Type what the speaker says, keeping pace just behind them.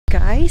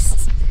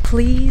guys,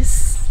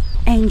 please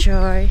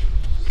enjoy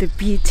the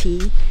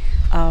beauty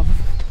of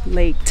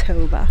Lake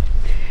Toba.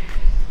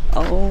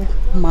 Oh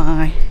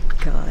my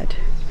god,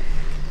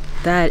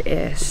 that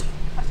is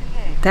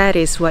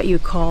what you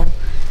call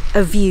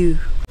a view.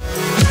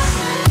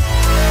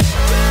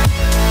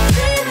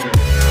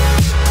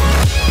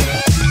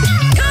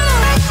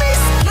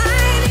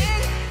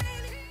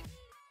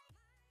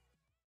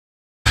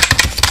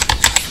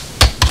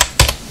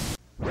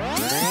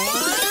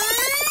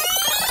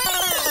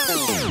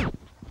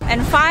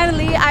 And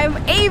finally, I'm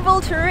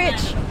able to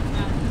reach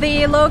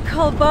the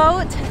local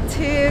boat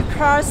to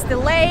cross the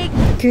lake.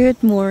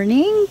 Good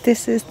morning.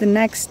 This is the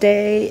next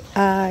day.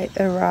 I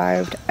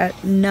arrived at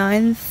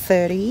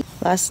 9:30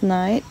 last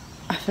night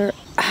after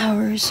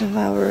hours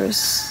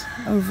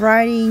of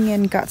riding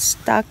and got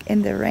stuck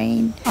in the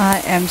rain.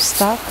 I am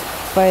stuck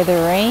by the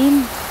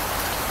rain.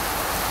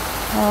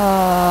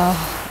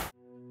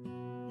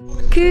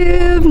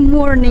 Good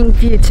morning,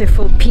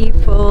 beautiful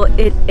people.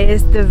 It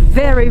is the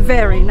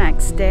very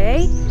next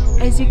day.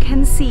 As you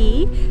can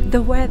see, the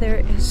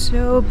weather is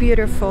so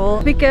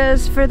beautiful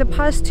because for the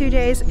past 2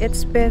 days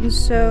it's been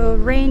so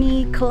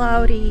rainy,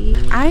 cloudy.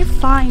 I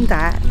find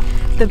that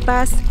the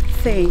best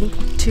thing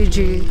to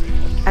do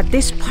at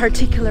this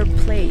particular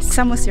place,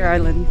 Samosir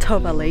Island,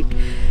 Toba Lake,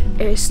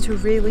 is to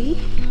really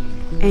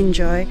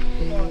enjoy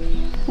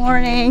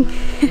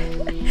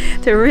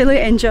to really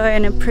enjoy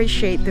and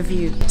appreciate the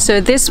view. So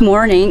this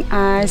morning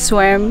I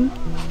swam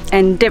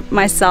and dipped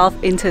myself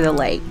into the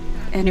lake,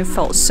 and it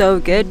felt so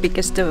good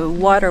because the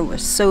water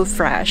was so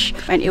fresh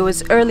and it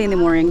was early in the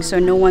morning, so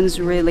no one's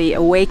really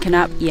awakened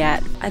up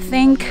yet. I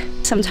think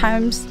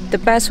sometimes the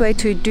best way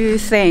to do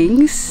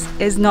things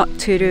is not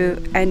to do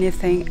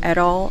anything at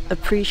all.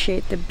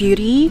 Appreciate the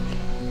beauty,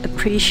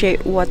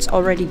 appreciate what's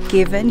already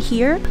given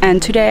here.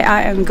 And today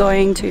I am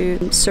going to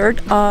search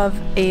of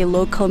a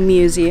local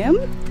museum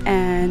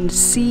and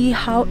see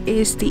how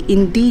is the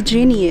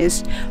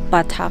indigenous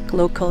Batak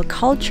local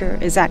culture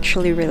is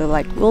actually really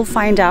like. We'll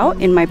find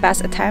out in my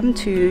best attempt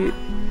to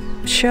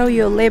show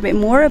you a little bit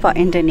more about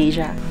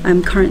Indonesia.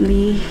 I'm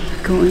currently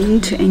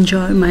going to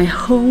enjoy my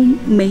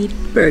homemade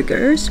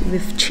burgers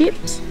with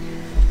chips,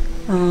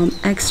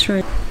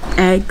 extra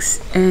eggs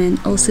and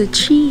also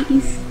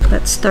cheese.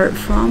 Let's start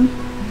from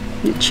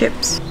the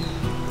chips.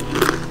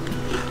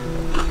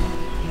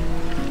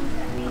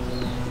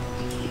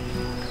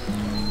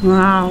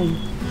 Wow.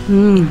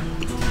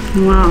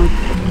 Wow.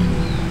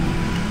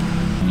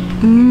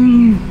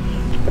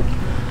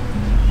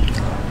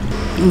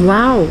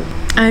 Wow.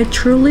 I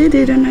truly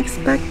didn't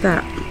expect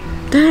that.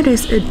 That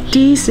is a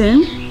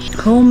decent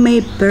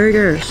homemade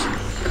burgers.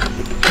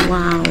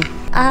 Wow.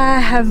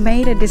 I have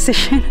made a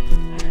decision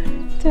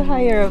to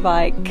hire a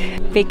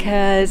bike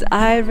because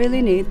I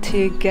really need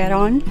to get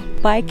on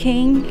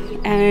biking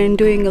and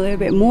doing a little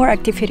bit more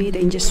activity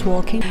than just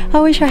walking. I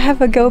wish I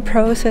have a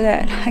GoPro so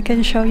that I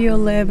can show you a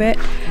little bit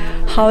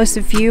how's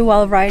the view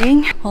while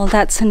riding. Well,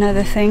 that's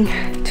another thing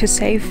to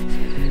save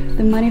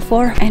the money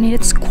for. And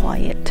it's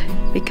quiet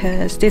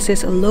because this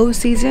is a low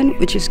season,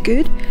 which is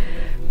good.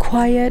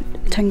 Quiet,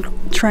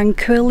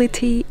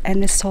 tranquility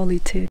and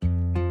solitude.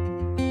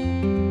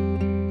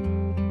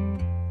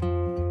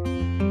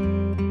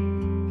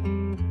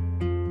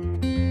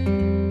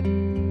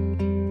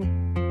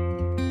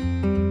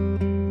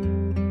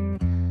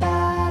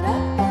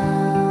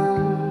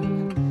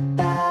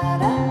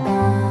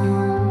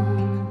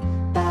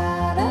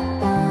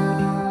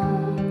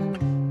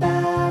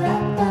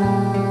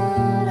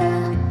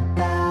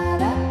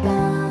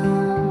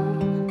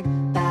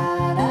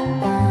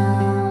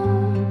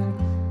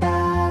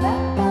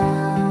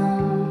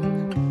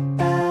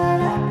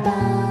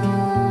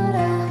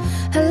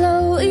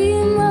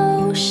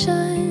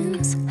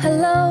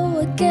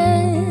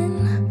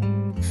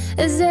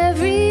 As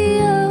every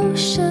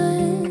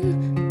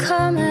ocean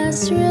come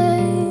as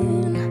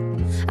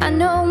rain, I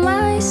know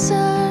my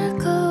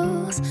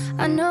circles,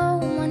 I know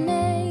my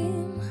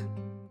name.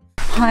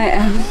 I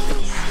am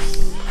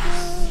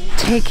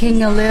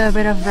taking a little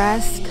bit of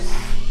rest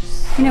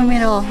in the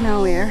middle of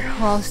nowhere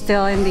while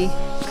still in the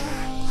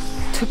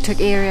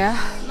tuk-tuk area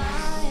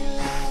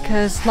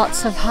because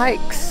lots of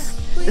hikes,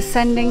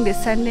 descending.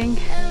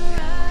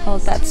 Well,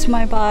 that's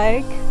my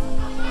bike.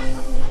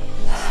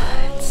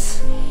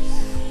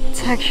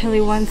 It's actually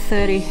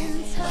 1:30.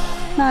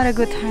 Not a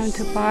good time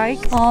to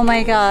bike. Oh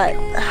my god.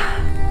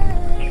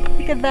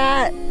 Look at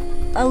that.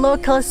 A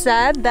local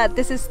said that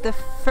this is the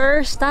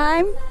first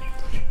time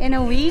in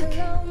a week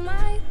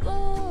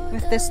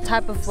with this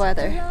type of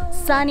weather.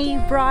 Sunny,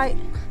 bright,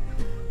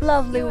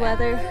 lovely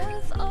weather.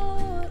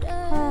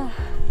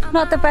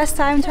 Not the best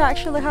time to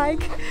actually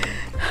hike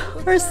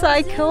or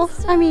cycle.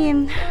 I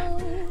mean,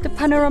 the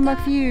panoramic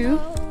view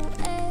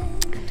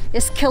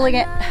is killing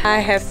it.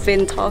 I have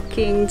been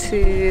talking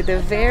to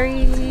the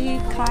very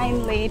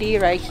kind lady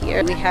right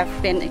here. We have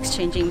been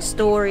exchanging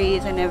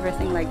stories and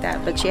everything like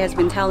that, but she has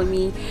been telling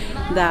me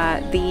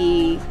that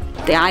the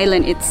The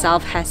island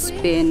itself has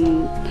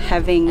been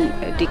having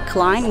a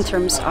decline in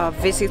terms of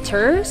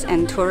visitors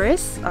and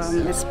tourists,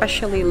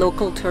 especially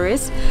local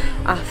tourists,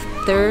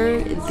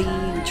 after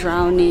the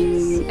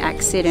drowning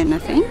accident. I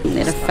think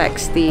it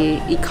affects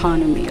the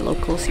economy,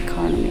 locals'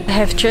 economy. I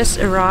have just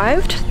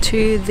arrived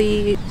to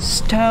the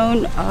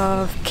stone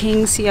of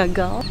King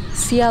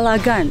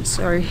Sialagan,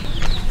 sorry,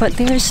 but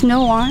there's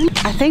no one.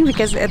 I think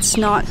because it's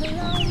not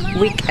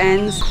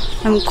weekends,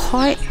 I'm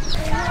quite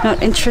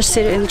not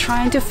interested in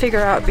trying to figure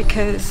out,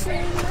 because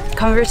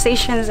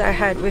conversations I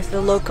had with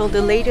the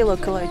lady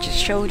local I just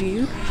showed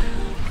you,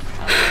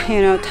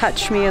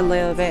 touched me a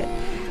little bit.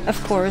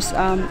 Of course,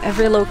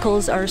 every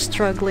locals are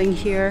struggling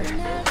here.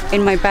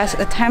 In my best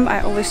attempt,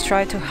 I always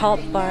try to help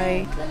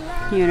by,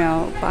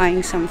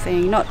 buying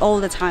something. Not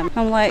all the time.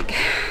 I'm like,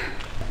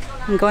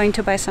 I'm going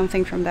to buy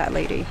something from that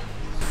lady.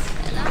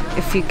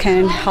 If you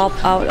can help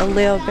out a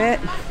little bit,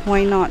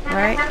 why not,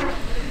 right?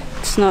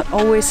 It's not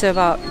always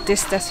about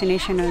this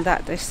destination or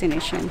that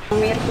destination.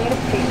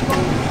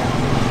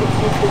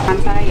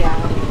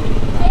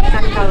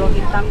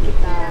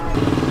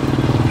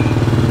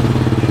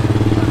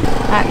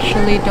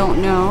 Actually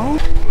don't know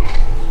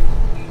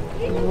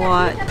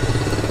what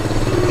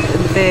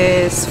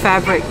this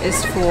fabric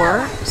is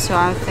for, so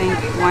I think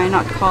why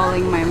not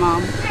calling my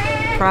mom?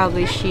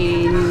 Probably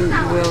she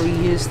will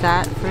use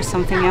that for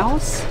something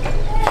else.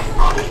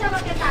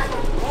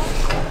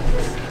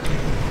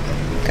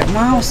 Gak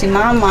mau si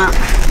mama,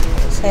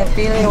 saya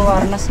pilih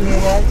warna sendiri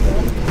aja.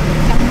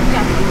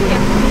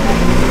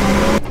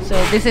 So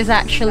this is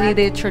actually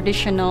the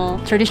traditional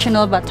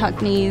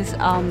Bataknese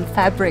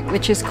fabric,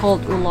 which is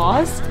called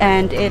ulos,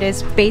 and it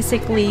is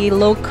basically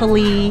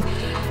locally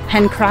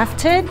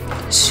handcrafted,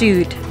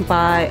 sewed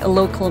by a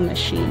local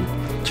machine,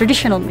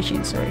 traditional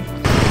machine, sorry.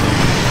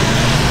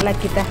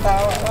 Kita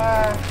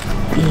bawa,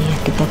 iya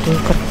kita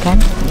tukar kan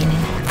ini.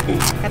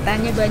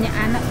 Katanya banyak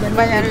anak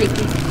banyak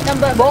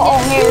tambah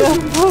bohong ya.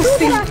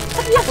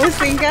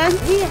 Pusing kan?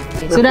 Iya.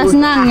 Sudah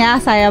senang ya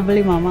saya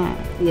beli mama.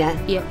 Iya.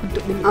 Iya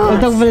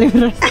Untuk beli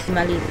beras.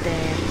 Maliter.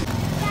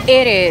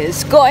 It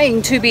is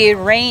going to be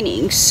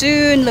raining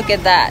soon. Look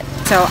at that.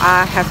 So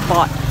I have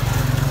bought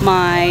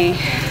my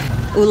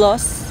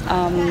ulos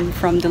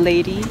from the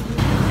lady,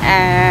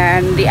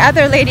 and the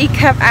other lady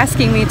kept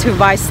asking me to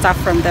buy stuff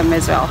from them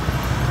as well.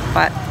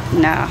 But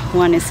no,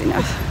 one is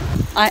enough.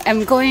 I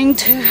am going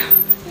to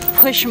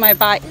push my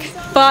bike,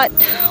 but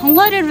a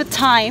lot of the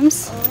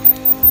times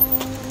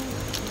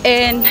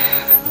in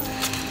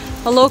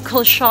a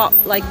local shop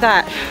like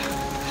that,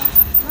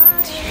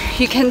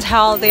 you can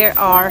tell there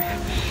are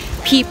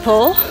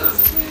people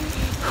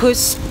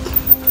who's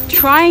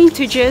trying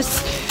to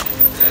just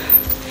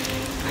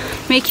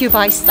make you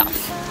buy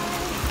stuff.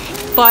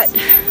 But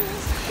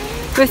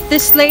with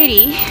this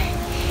lady,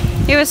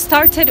 it was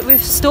started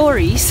with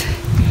stories,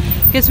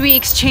 because we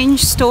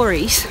exchanged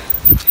stories,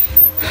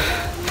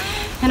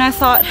 and I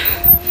thought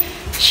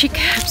she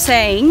kept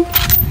saying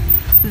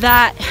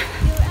that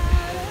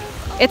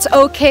it's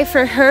okay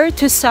for her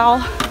to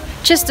sell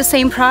just the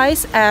same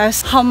price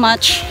as how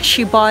much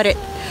she bought it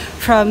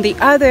from the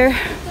other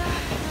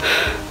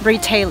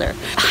retailer.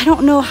 I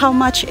don't know how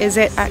much is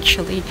it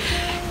actually.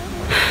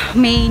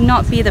 May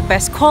not be the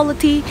best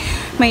quality,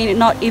 may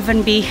not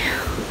even be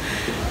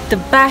the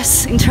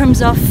best in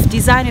terms of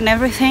design and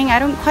everything. I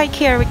don't quite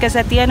care, because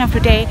at the end of the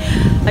day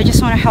I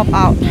just want to help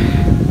out.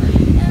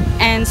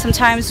 And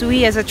sometimes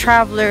we as a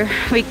traveler,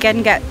 we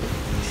can get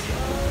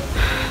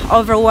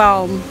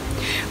overwhelmed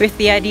with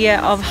the idea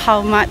of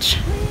how much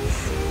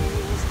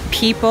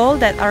people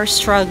that are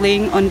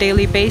struggling on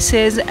daily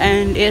basis,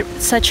 and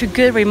it's such a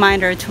good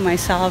reminder to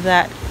myself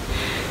that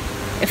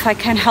if I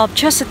can help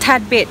just a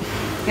tad bit,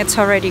 it's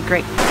already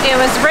great. It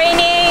was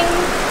raining.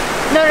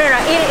 No,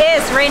 it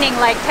is raining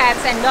like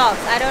cats and dogs.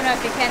 I don't know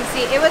if you can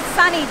see. It was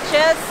sunny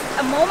just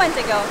a moment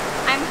ago.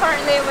 I'm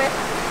currently with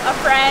a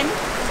friend.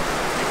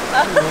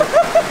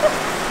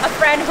 A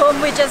friend whom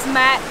we just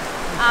met.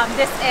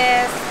 This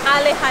is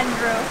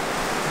Alejandro.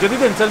 You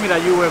didn't tell me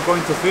that you were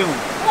going to film.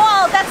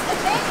 Well, that's the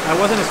thing. I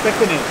wasn't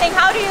expecting it.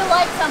 How do you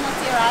like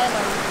Samosir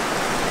Island?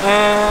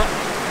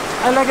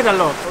 I like it a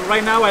lot.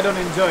 Right now I don't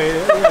enjoy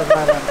it. Yes,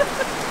 but,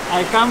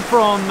 I come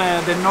from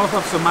the north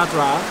of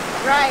Sumatra.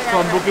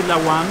 From Bukit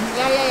Lawang.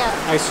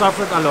 Yeah. I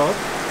suffered a lot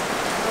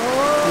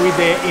with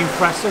the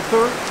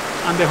infrastructure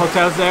and the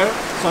hotels there.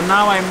 So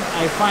now I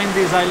find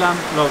this island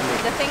lovely.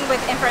 The thing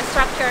with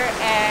infrastructure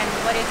and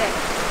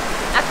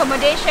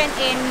accommodation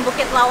in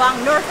Bukit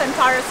Lawang, northern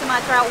part of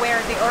Sumatra,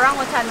 where the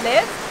orangutan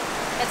live,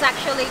 it's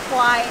actually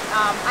quite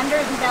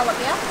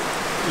underdeveloped, yeah?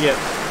 Yes.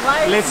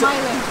 Why are you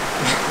smiling?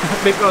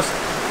 Because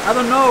I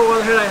don't know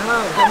what hair I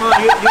have. Come on,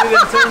 you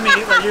didn't tell me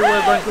that you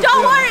were going to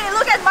Don't worry,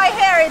 look at my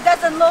hair. It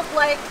doesn't look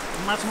like...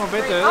 Much more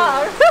better.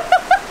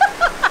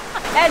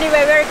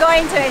 Anyway, we're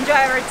going to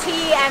enjoy our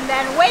tea and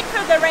then wait for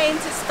the rain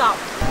to stop.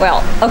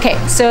 Well, okay,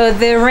 so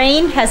the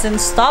rain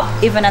hasn't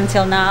stopped even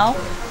until now.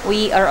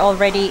 We are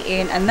already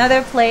in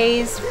another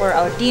place for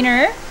our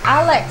dinner.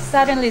 Alex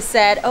suddenly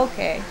said,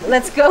 okay,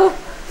 let's go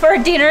for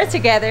dinner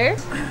together.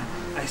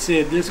 I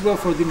said, let's go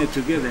for dinner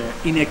together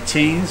in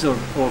exchange of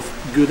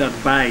good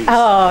advice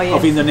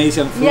of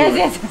Indonesian food.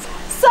 Yes.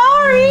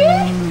 Sorry.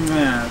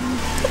 No,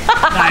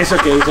 it's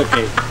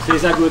okay.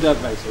 She's a good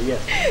advice. Yes.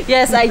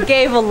 Yes, I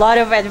gave a lot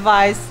of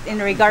advice in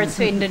regards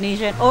to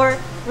Indonesian or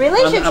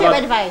relationship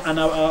advice. And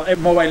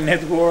mobile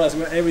network as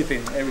well.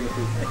 Everything.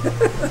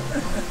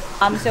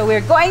 So we're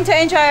going to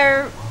enjoy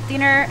our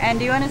dinner. And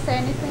do you want to say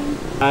anything?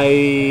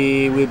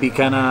 I will be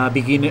kind of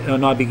beginner,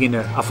 not a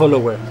beginner, a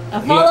follower. A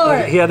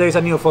follower. Here there is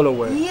a new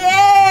follower.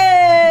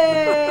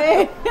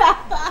 Yay!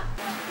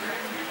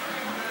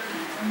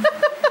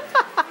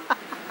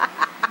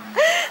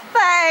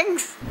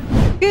 Thanks.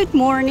 Good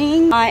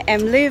morning. I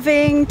am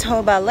leaving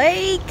Toba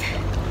Lake,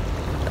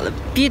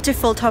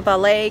 beautiful Toba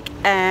Lake,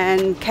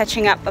 and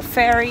catching up a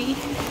ferry.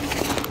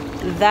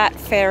 That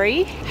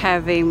ferry,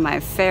 having my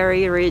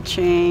ferry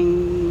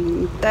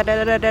reaching.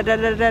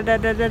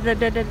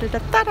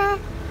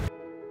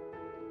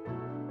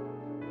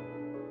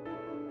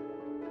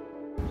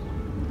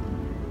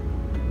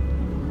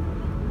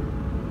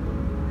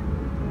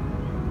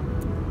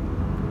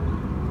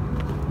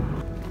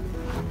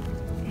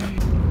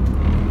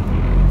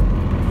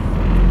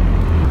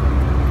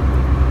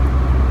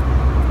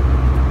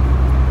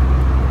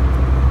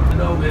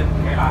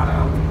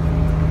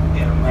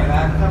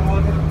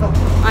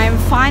 I'm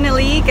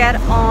finally get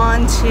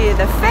on to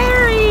the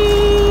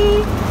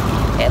ferry.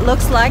 It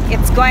looks like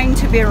it's going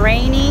to be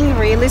raining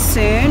really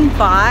soon,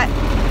 but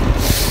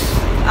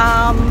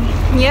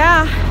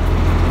yeah,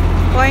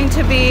 going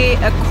to be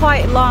a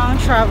quite long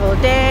travel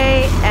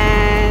day,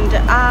 and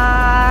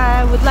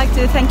I would like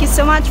to thank you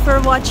so much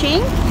for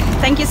watching.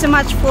 Thank you so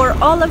much for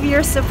all of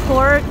your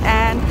support,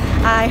 and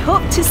I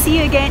hope to see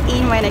you again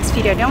in my next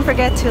video. Don't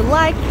forget to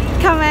like,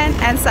 comment,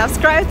 and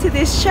subscribe to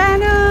this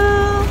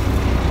channel.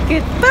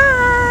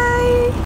 Goodbye!